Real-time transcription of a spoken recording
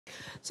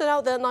So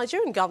now the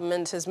Nigerian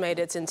government has made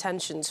its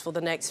intentions for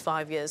the next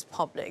 5 years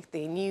public.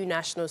 The new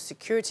national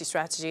security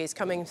strategy is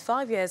coming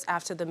 5 years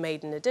after the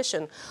maiden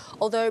edition.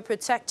 Although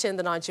protecting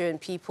the Nigerian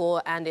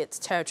people and its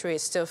territory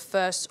is still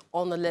first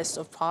on the list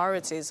of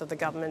priorities of the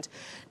government,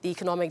 the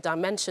economic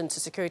dimension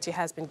to security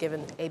has been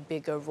given a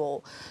bigger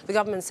role. The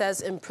government says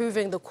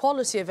improving the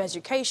quality of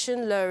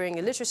education, lowering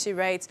illiteracy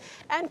rates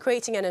and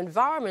creating an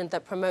environment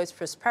that promotes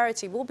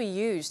prosperity will be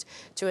used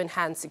to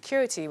enhance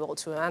security. Well,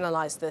 to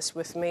analyze this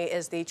with me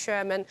is the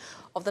chairman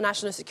of the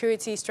National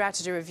Security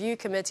Strategy Review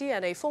Committee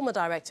and a former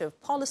Director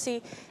of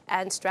Policy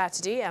and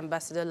Strategy,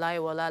 Ambassador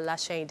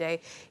Layiwola.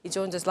 He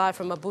joins us live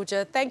from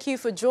Abuja. Thank you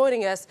for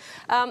joining us.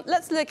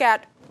 Let's look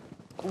at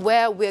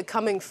where we're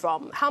coming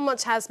from. How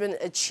much has been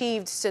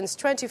achieved since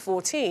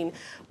 2014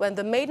 when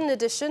the maiden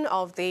edition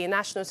of the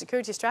National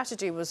Security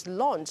Strategy was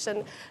launched?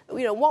 And,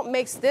 what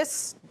makes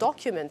this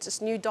document,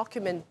 this new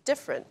document,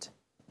 different?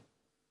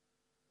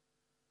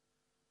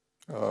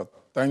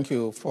 Thank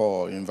you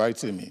for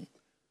inviting me.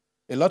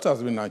 A lot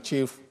has been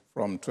achieved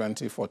from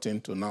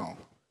 2014 to now.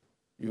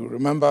 You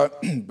remember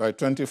by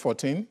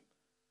 2014,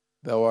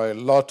 there were a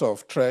lot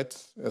of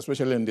threats,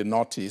 especially in the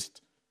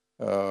Northeast.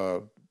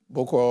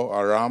 Boko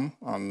Haram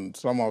and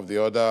some of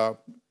the other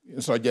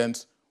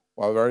insurgents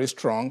were very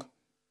strong.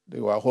 They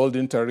were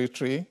holding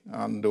territory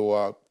and they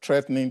were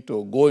threatening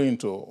to go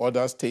into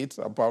other states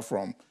apart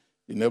from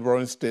the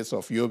neighboring states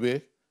of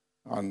Yobe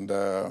and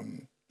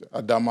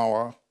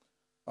Adamawa.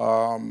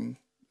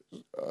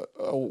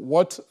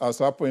 What has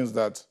happened is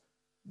that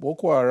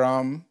Boko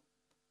Haram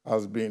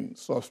has been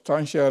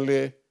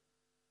substantially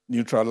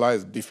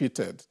neutralized,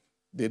 defeated.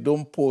 They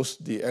don't pose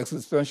the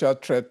existential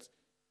threat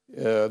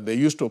they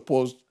used to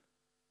pose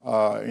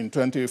in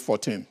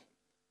 2014.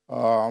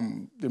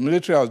 The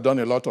military has done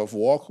a lot of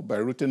work by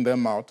rooting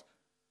them out.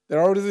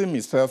 Terrorism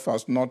itself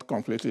has not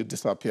completely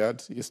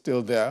disappeared. It's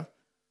still there,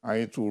 and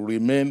it will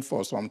remain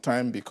for some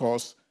time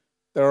because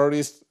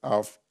terrorists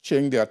have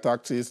changed their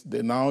tactics.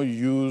 They now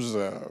use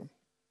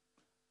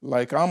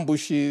like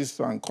ambushes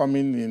and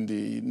coming in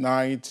the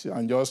night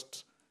and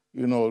just,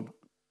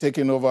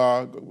 taking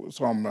over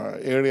some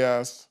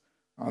areas,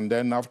 and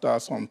then after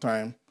some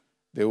time,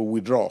 they will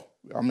withdraw.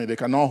 I mean, they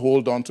cannot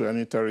hold on to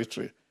any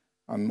territory,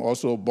 and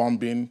also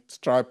bombing,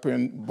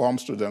 strapping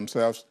bombs to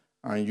themselves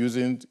and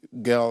using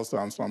girls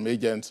and some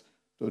agents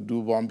to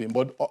do bombing.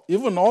 But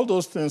even all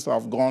those things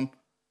have gone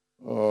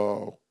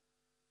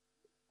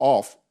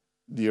off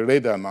the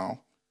radar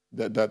now,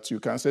 that you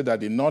can say that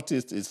the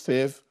Northeast is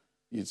safe,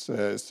 it's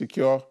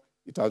secure,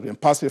 it has been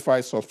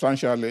pacified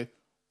substantially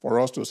for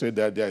us to say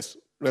that there's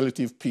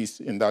relative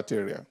peace in that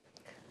area.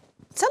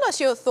 Tell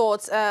us your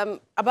thoughts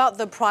about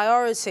the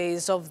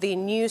priorities of the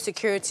new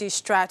security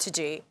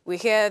strategy. We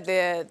hear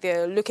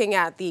they're looking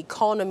at the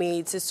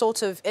economy to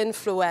sort of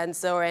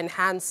influence or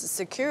enhance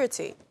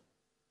security.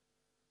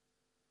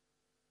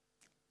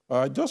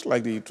 Just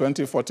like the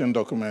 2014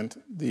 document,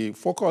 the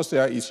focus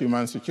here is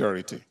human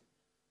security.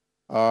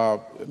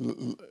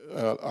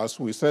 As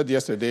we said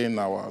yesterday in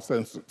our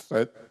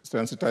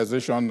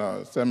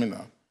sensitization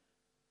seminar,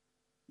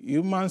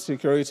 human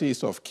security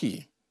is of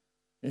key.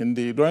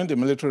 During the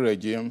military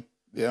regime,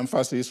 the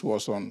emphasis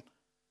was on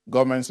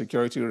government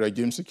security,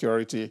 regime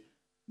security.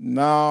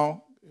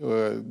 Now,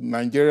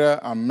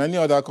 Nigeria and many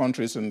other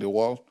countries in the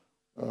world,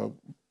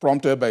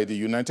 prompted by the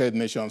United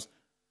Nations,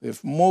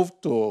 they've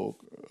moved to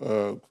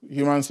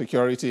human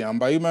security.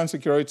 And by human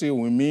security,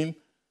 we mean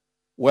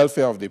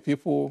welfare of the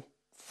people,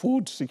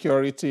 food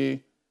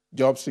security,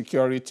 job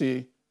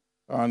security,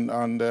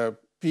 and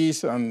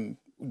peace and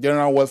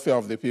general welfare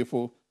of the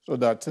people, so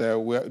that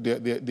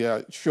they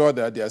are sure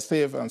that they are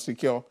safe and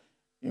secure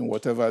in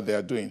whatever they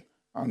are doing.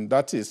 And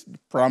that is the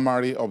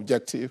primary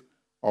objective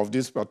of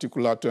this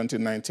particular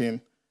 2019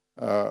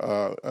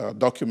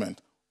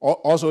 document.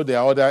 Also, there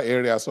are other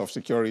areas of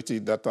security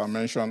that are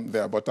mentioned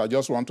there, but I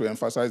just want to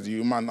emphasize the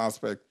human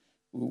aspect,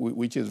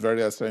 which is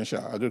very essential: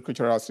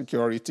 agricultural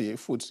security,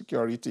 food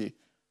security,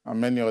 and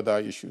many other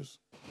issues.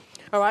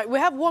 All right, we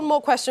have one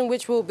more question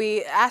which we'll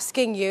be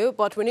asking you,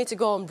 but we need to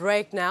go on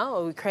break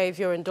now. We crave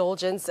your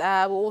indulgence.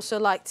 We'd also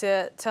like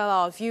to tell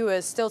our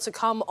viewers still to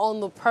come on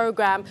the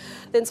program.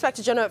 The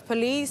Inspector General of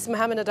Police,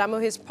 Mohammed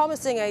Adamu, is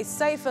promising a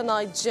safer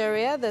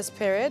Nigeria this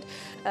period.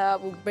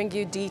 We'll bring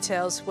you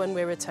details when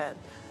we return.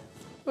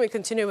 We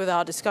continue with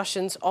our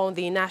discussions on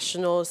the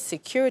national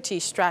security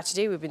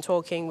strategy. We've been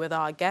talking with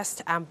our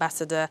guest,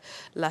 Ambassador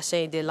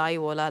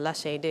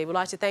Layiwola. We'd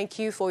like to thank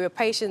you for your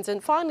patience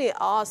and finally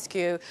ask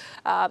you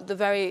the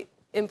very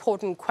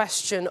important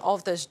question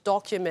of this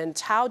document.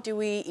 How do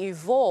we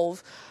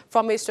evolve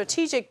from a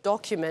strategic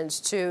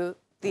document to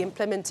the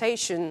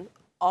implementation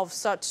of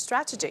such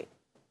strategy?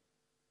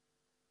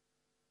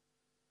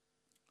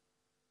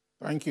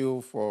 Thank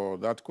you for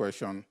that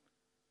question.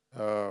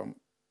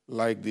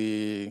 Like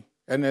the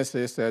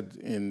NSA said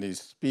in his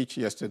speech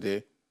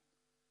yesterday,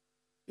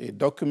 a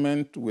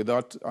document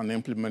without an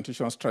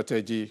implementation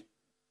strategy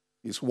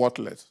is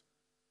worthless.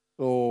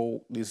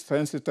 So the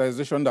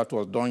sensitization that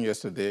was done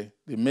yesterday,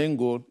 the main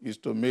goal is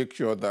to make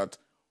sure that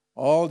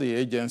all the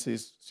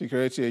agencies,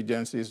 security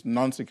agencies,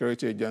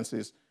 non-security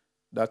agencies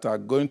that are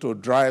going to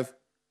drive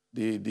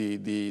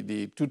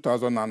the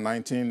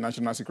 2019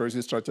 National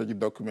Security Strategy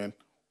document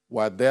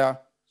were there.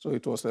 So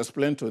it was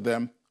explained to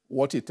them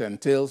what it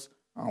entails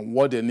and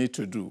what they need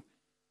to do.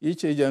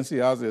 Each agency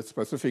has a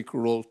specific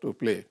role to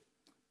play.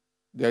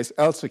 There is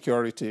health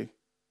security.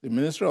 The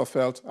Ministry of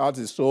Health has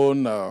its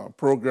own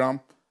program,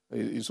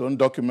 its own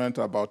document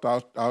about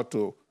how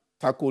to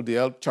tackle the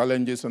health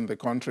challenges in the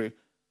country.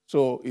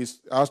 So it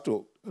has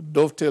to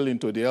dovetail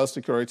into the health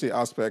security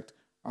aspect,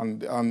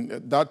 and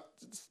that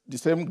the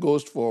same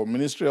goes for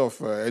Ministry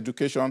of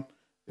Education.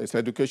 There's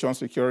education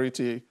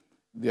security.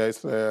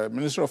 There's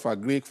Ministry of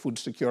Agri-Food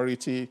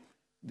Security.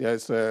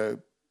 There's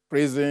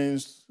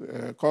prisons,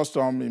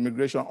 custom,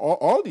 immigration.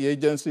 All the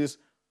agencies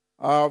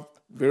have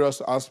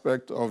various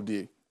aspects of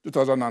the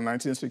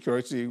 2019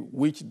 security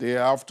which they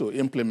have to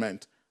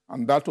implement,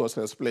 and that was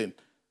explained.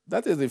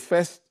 That is the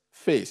first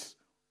phase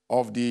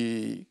of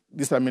the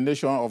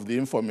dissemination of the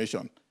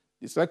information.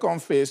 The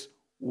second phase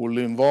will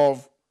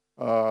involve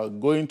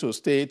going to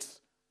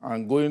states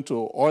and going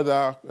to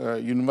other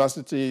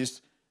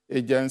universities,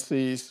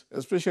 agencies,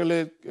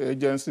 especially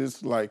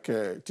agencies like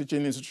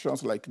teaching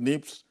institutions like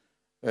NIPS,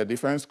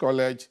 Defense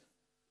College,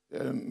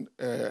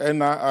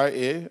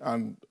 NIA,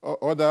 and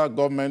other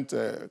government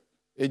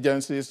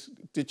agencies,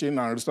 teaching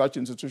and research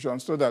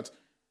institutions, so that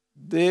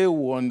they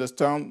will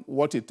understand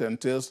what it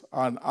entails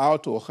and how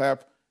to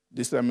help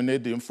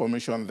disseminate the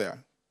information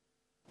there.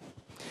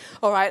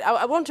 All right.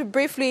 I want to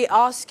briefly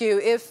ask you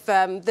if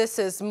this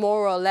is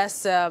more or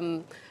less,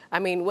 I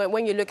mean,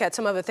 when you look at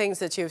some of the things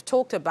that you've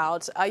talked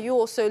about, are you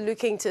also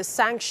looking to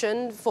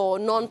sanction for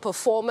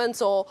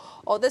non-performance, or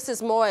this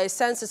is more a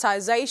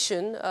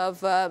sensitization of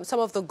some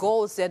of the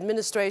goals the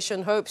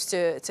administration hopes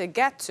to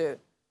get to?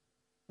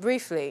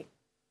 Briefly.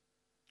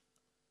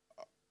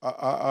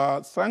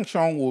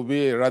 Sanction will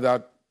be a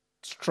rather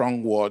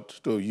strong word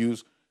to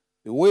use.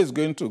 The way it's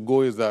going to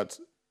go is that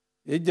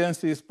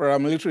agencies,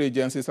 paramilitary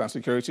agencies and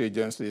security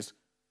agencies,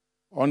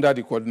 under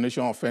the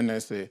coordination of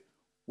NSA,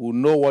 will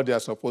know what they are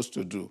supposed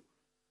to do.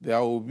 There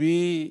will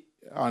be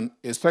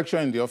a section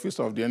in the office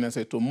of the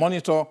NSA to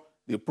monitor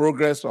the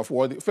progress of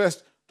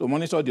first, to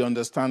monitor the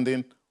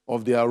understanding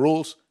of their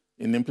roles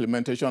in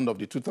implementation of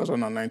the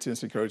 2019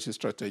 security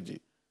strategy.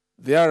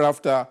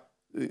 Thereafter,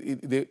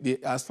 the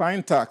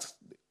assigned tasks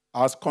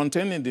as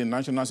contained in the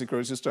national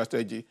security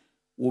strategy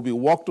will be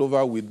worked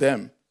over with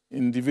them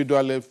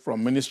individually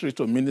from ministry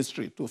to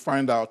ministry to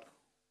find out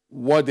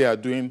what they are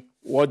doing,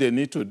 what they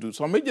need to do.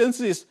 Some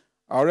agencies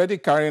are already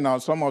carrying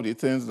out some of the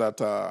things that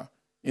are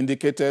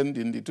indicated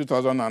in the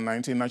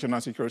 2019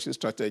 National Security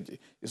Strategy.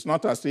 It's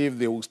not as if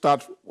they will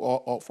start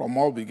from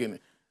all beginning.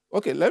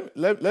 Okay,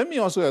 let me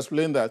also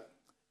explain that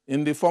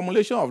in the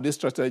formulation of this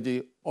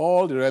strategy,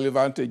 all the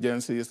relevant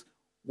agencies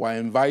were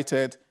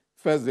invited.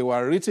 First, they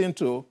were written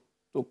to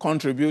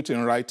contribute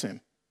in writing.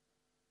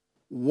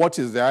 What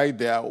is the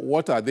idea,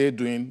 what are they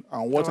doing,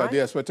 and what are they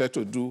expected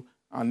to do,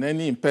 and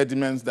any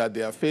impediments that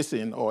they are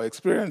facing or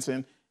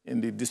experiencing in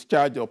the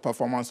discharge or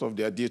performance of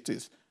their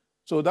duties.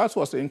 So that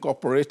was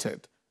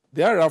incorporated.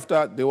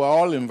 Thereafter, they were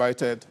all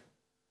invited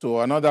to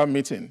another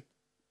meeting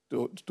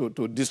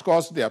to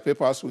discuss their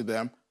papers with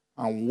them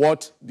and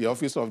what the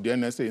office of the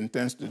NSA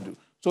intends to do.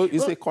 So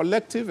it's a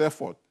collective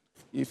effort.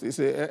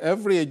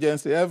 Every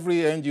agency, every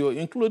NGO,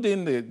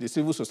 including the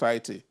civil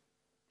society,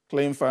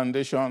 Claim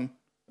Foundation,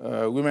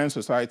 Women's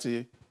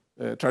Society,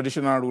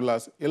 traditional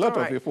rulers, a lot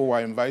of people were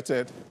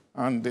invited,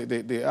 and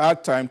they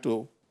had time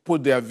to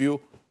put their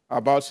view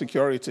about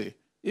security.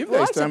 If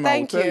there's time, I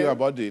will tell you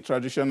about the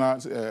traditional...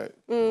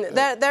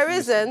 there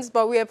isn't,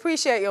 but we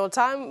appreciate your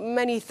time.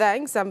 Many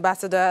thanks,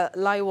 Ambassador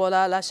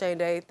Layiwola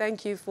Lasende.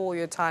 Thank you for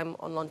your time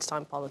on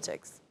Lunchtime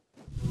Politics.